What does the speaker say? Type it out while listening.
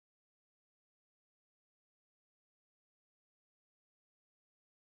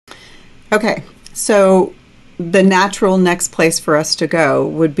Okay, so the natural next place for us to go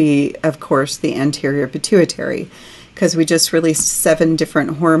would be, of course, the anterior pituitary, because we just released 7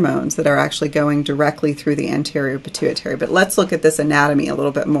 different hormones that are actually going directly through the anterior pituitary. But let's look at this anatomy a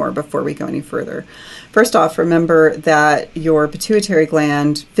little bit more before we go any further. First off, remember that your pituitary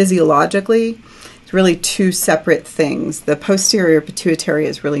gland physiologically is really 2 separate things. The posterior pituitary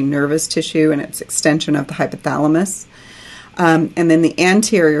is really nervous tissue and it's extension of the hypothalamus. And then the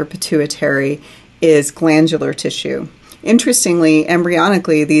anterior pituitary is glandular tissue. Interestingly,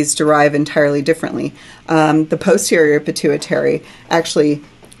 embryonically, these derive entirely differently. The posterior pituitary, actually,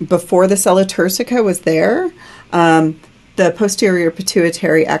 before the cella turcica was there, the posterior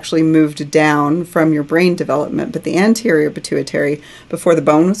pituitary actually moved down from your brain development, but the anterior pituitary, before the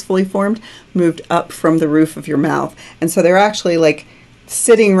bone was fully formed, moved up from the roof of your mouth. And so they're actually like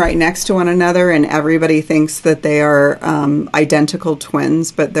sitting right next to one another, and everybody thinks that they are identical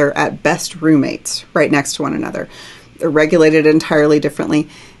twins, but they're at best roommates right next to one another. They're regulated entirely differently.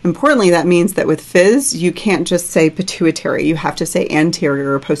 Importantly, that means that with phys, you can't just say pituitary. You have to say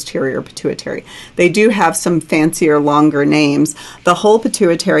anterior or posterior pituitary. They do have some fancier, longer names. The whole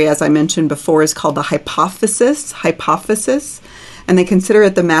pituitary, as I mentioned before, is called the hypophysis, and they consider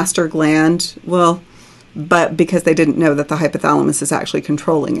it the master gland. Well, but because they didn't know that the hypothalamus is actually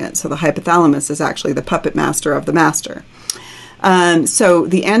controlling it. So the hypothalamus is actually the puppet master of the master. So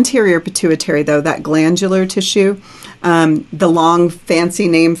the anterior pituitary, though, that glandular tissue, the long fancy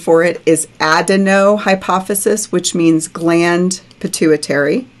name for it is adenohypophysis, which means gland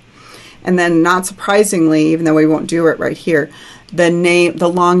pituitary. And then, not surprisingly, even though we won't do it right here,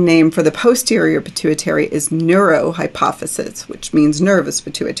 the long name for the posterior pituitary is neurohypophysis, which means nervous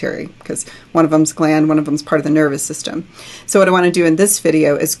pituitary, because one of them's gland, one of them's part of the nervous system. So what I want to do in this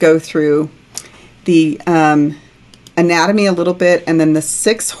video is go through the anatomy a little bit, and then the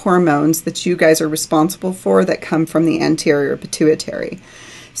 6 hormones that you guys are responsible for that come from the anterior pituitary.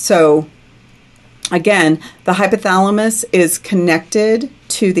 So again, the hypothalamus is connected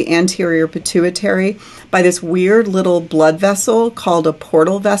to the anterior pituitary by this weird little blood vessel called a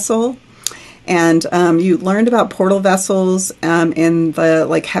portal vessel. And you learned about portal vessels in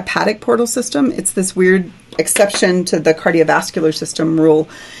the hepatic portal system. It's this weird exception to the cardiovascular system rule.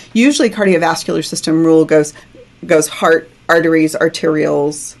 Usually cardiovascular system rule goes heart, arteries,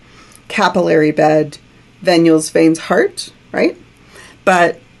 arterioles, capillary bed, venules, veins, heart, right?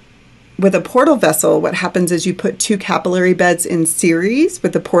 But with a portal vessel, what happens is you put 2 capillary beds in series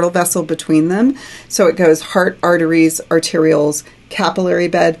with the portal vessel between them. So it goes heart, arteries, arterioles, capillary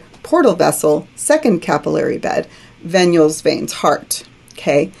bed, portal vessel, second capillary bed, venules, veins, heart.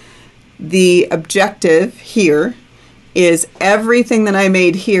 Okay. The objective here is everything that I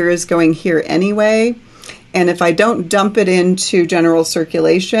made here is going here anyway. And if I don't dump it into general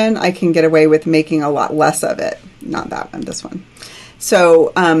circulation, I can get away with making a lot less of it. Not that one, this one.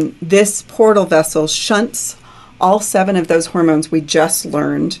 So this portal vessel shunts all 7 of those hormones we just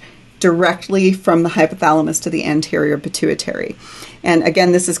learned directly from the hypothalamus to the anterior pituitary. And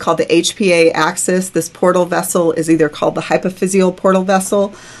again, this is called the HPA axis. This portal vessel is either called the hypophyseal portal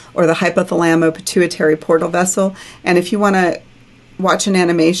vessel or the hypothalamo-pituitary portal vessel. And if you want to watch an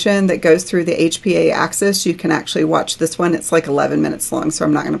animation that goes through the HPA axis, you can actually watch this one. It's like 11 minutes long, so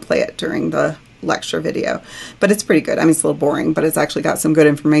I'm not going to play it during the lecture video, but it's pretty good. I mean, it's a little boring, but it's actually got some good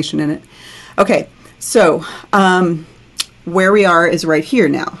information in it. Okay, so where we are is right here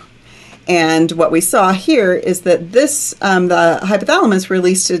now. And what we saw here is that this, the hypothalamus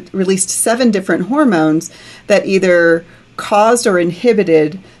released 7 different hormones that either caused or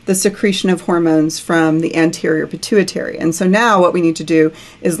inhibited the secretion of hormones from the anterior pituitary. And so now what we need to do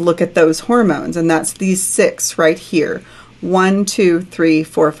is look at those hormones, and that's these 6 right here. 1, 2, 3,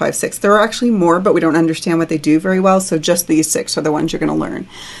 4, 5, 6. There are actually more, but we don't understand what they do very well, so just these 6 are the ones you're going to learn.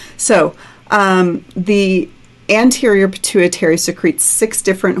 So the anterior pituitary secretes 6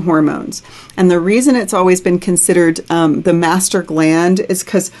 different hormones, and the reason it's always been considered the master gland is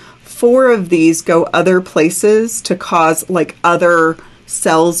because 4 of these go other places to cause other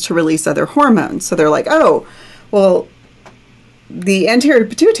cells to release other hormones. So they're like, oh, well, the anterior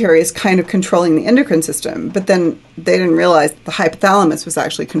pituitary is kind of controlling the endocrine system, but then they didn't realize that the hypothalamus was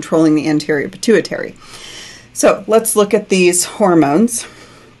actually controlling the anterior pituitary. So let's look at these hormones.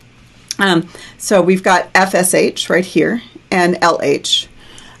 So we've got FSH right here and LH.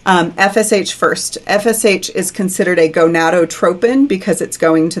 FSH first. FSH is considered a gonadotropin because it's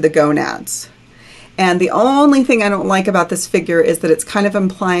going to the gonads. And the only thing I don't like about this figure is that it's kind of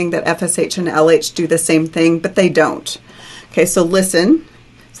implying that FSH and LH do the same thing, but they don't. Okay, so listen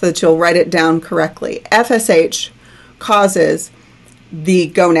so that you'll write it down correctly. FSH causes the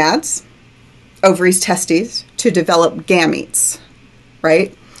gonads, ovaries, testes, to develop gametes,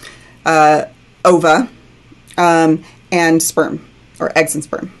 right? Ova, and sperm, or eggs and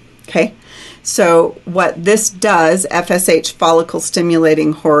sperm, okay? So what this does, FSH, follicle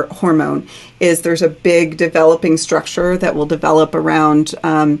stimulating hormone, is there's a big developing structure that will develop around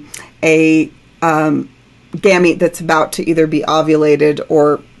a gamete that's about to either be ovulated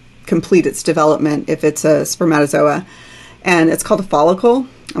or complete its development if it's a spermatozoa. And it's called a follicle.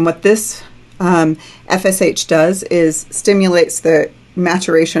 And what this FSH does is stimulates the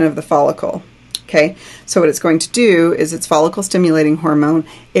maturation of the follicle. Okay, so what it's going to do is it's follicle stimulating hormone.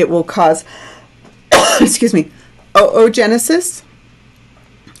 It will cause, excuse me, oogenesis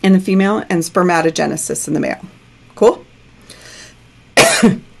in the female and spermatogenesis in the male. Cool?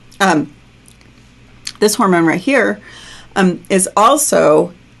 This hormone right here is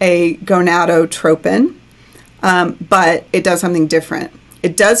also a gonadotropin, but it does something different.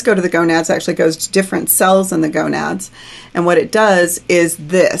 It does go to the gonads, actually goes to different cells in the gonads. And what it does is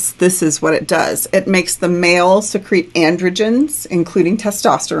this. This is what it does. It makes the male secrete androgens, including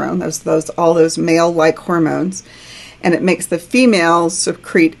testosterone, all those male-like hormones. And it makes the female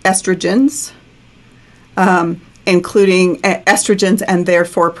secrete estrogens, including estrogens and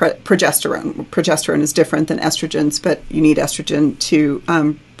therefore progesterone. Progesterone is different than estrogens, but you need estrogen to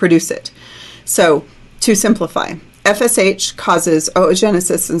produce it. So to simplify, FSH causes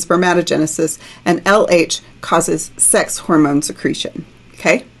oogenesis and spermatogenesis, and LH causes sex hormone secretion.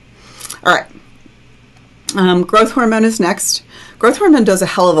 Okay? All right. Growth hormone is next. Growth hormone does a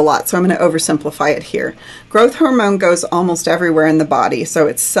hell of a lot, so I'm going to oversimplify it here. Growth hormone goes almost everywhere in the body, so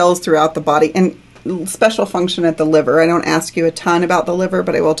it's cells throughout the body, and special function at the liver. I don't ask you a ton about the liver,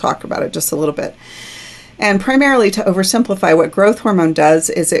 but I will talk about it just a little bit. And primarily, to oversimplify, what growth hormone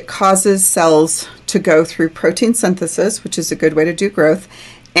does is it causes cells to go through protein synthesis, which is a good way to do growth,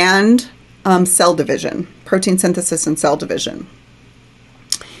 and cell division, protein synthesis and cell division.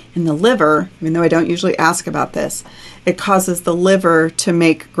 In the liver, even though I don't usually ask about this, it causes the liver to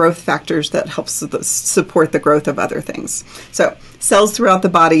make growth factors that help support the growth of other things. So cells throughout the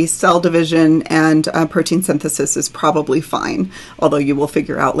body, cell division, and protein synthesis is probably fine, although you will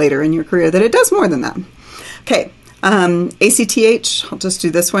figure out later in your career that it does more than that. Okay, ACTH, I'll just do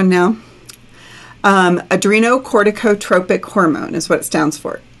this one now. Adrenocorticotropic hormone is what it stands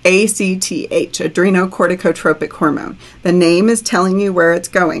for. ACTH, adrenocorticotropic hormone. The name is telling you where it's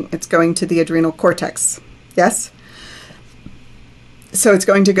going. It's going to the adrenal cortex. Yes? So it's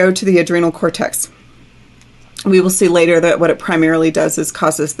going to go to the adrenal cortex. We will see later that what it primarily does is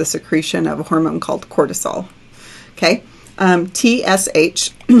causes the secretion of a hormone called cortisol. Okay?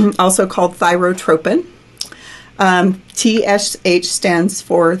 TSH, also called thyrotropin. TSH stands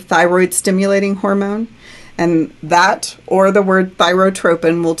for thyroid stimulating hormone, and that, or the word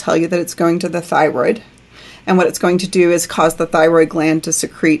thyrotropin, will tell you that it's going to the thyroid, and what it's going to do is cause the thyroid gland to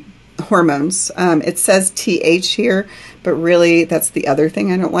secrete hormones. It says TH here, but really that's the other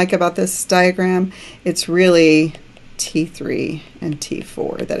thing I don't like about this diagram. It's really T3 and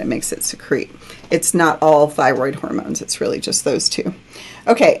T4 that it makes it secrete. It's not all thyroid hormones, it's really just those two.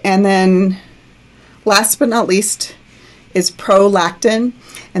 Okay, and then last but not least is prolactin,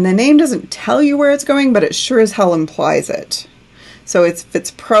 and the name doesn't tell you where it's going, but it sure as hell implies it. So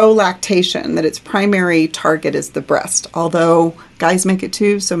it's prolactation, that its primary target is the breast, although guys make it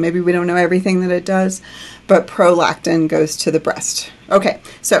too, so maybe we don't know everything that it does, but prolactin goes to the breast. Okay,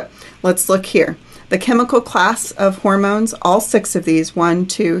 so let's look here. The chemical class of hormones, all 6 of these, 1,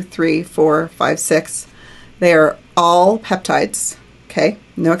 2, 3, 4, 5, 6, they are all peptides, okay,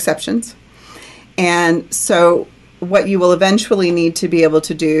 no exceptions. And so what you will eventually need to be able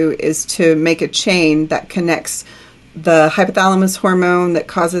to do is to make a chain that connects the hypothalamus hormone that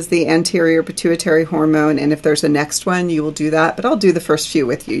causes the anterior pituitary hormone, and if there's a next one, you will do that, but I'll do the first few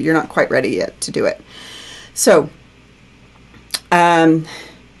with you. You're not quite ready yet to do it. So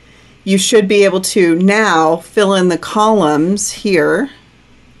you should be able to now fill in the columns here,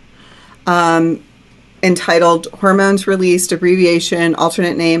 entitled Hormones Released, Abbreviation,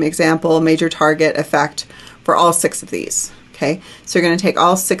 Alternate Name, Example, Major Target, Effect, for all 6 of these. Okay, so you're going to take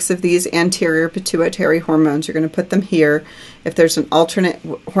all 6 of these anterior pituitary hormones, you're going to put them here. If there's an alternate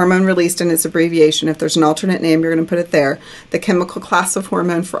hormone released in its abbreviation, if there's an alternate name, you're going to put it there. The chemical class of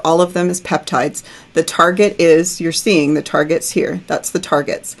hormone for all of them is peptides. The target is, you're seeing the targets here, that's the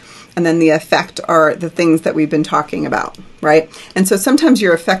targets. And then the effect are the things that we've been talking about, right? And so sometimes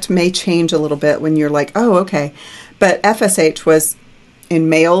your effect may change a little bit when you're like, oh, okay. But FSH was in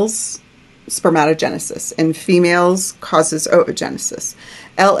males spermatogenesis. In females, causes oogenesis.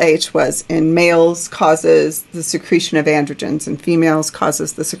 LH was in males, causes the secretion of androgens. In females,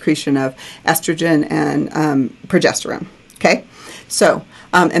 causes the secretion of estrogen and progesterone. Okay? So,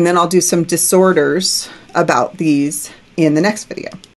 and then I'll do some disorders about these in the next video.